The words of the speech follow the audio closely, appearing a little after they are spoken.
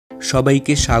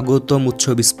সবাইকে স্বাগতম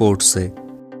উৎসব স্পোর্টসে।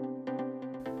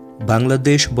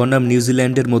 বাংলাদেশ বনাম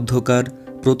নিউজিল্যান্ডের মধ্যকার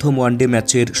প্রথম ওয়ানডে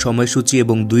ম্যাচের সময়সূচি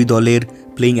এবং দুই দলের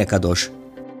প্লেইং একাদশ।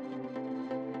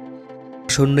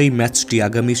 আসন্ন এই ম্যাচটি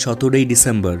আগামী 17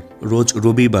 ডিসেম্বর রোজ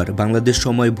রবিবার বাংলাদেশ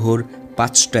সময় ভোর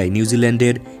 5টায়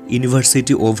নিউজিল্যান্ডের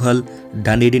ইউনিভার্সিটি ওভাল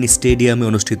ডানেডিন স্টেডিয়ামে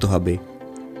অনুষ্ঠিত হবে।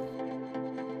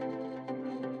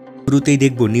 শুরুতেই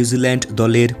দেখব নিউজিল্যান্ড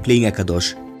দলের প্লেইং একাদশ।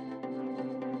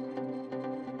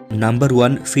 Number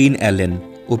 1 Finn Allen,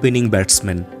 opening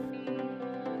batsman.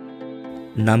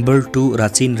 Number 2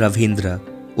 Rachin রাভিন্দ্রা,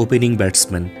 opening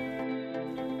batsman.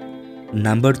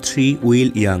 Number 3 will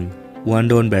young, one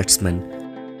down batsman.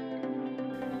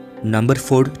 Number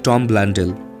 4 Tom Blundell,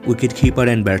 wicket keeper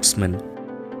and batsman.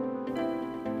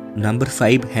 Number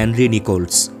 5 Henry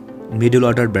Nicolas, middle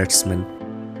order batsman.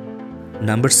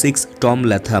 Number 6 Tom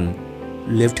Latham,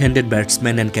 left-handed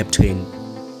batsman and captain.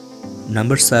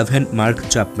 Number 7 Mark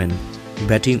Chapman,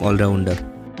 batting all-rounder.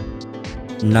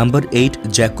 Number 8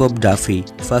 Jacob Duffy,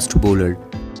 fast bowler.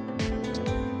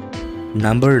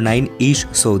 Number 9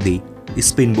 Sodhi,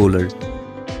 spin bowler.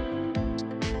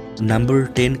 Number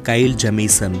 10 Kyle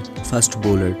Jamieson, fast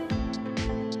bowler.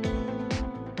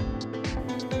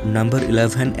 Number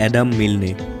 11 Adam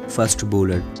Milne, fast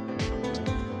bowler.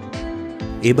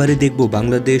 এবারে দেখব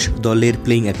বাংলাদেশ দলের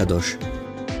playing একাদশ।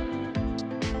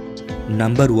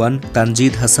 Number 1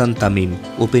 Tanzid Hasan Tamim,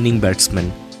 opening batsman.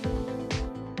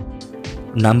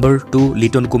 Number 2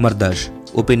 Liton Kumar Das,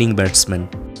 opening batsman.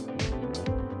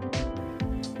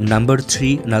 Number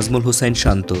 3 Nazmul Hossain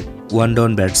Shanto, one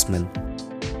down batsman.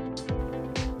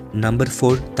 Number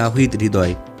 4 Towhid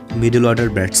Hridoy, middle order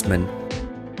batsman.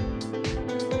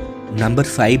 Number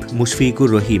 5 Mushfiqur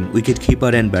Rahim, wicket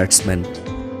keeper and batsman.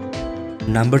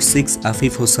 Number 6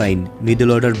 Afif Hossain,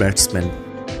 middle order batsman.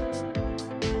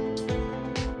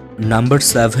 Number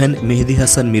 7 Mehedi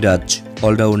Hasan Miraz,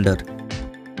 all-rounder.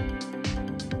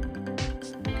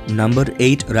 Number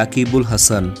 8 Rakibul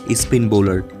Hasan, spin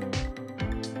bowler.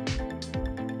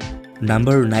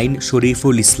 Number 9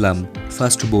 Shoriful Islam,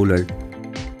 fast bowler.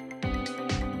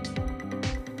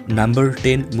 Number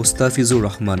 10 Mustafizur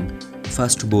Rahman,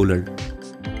 fast bowler.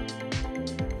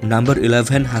 Number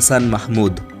 11 Hasan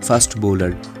Mahmud, fast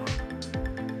bowler.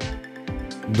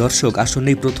 দর্শক, আসন্ন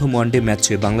প্রথম one day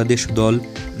ম্যাচে বাংলাদেশ দল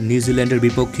নিউজিল্যান্ডের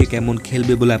বিপক্ষে কেমন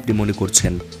খেলবে বলে আপনি মনে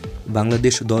করছেন?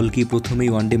 বাংলাদেশ দল কি প্রথমেই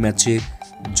ওয়ানডে ম্যাচে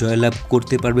জয়লাভ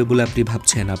করতে পারবে বলে আপনি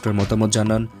ভাবছেন? আপনার মতামত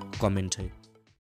জানান কমেন্টে।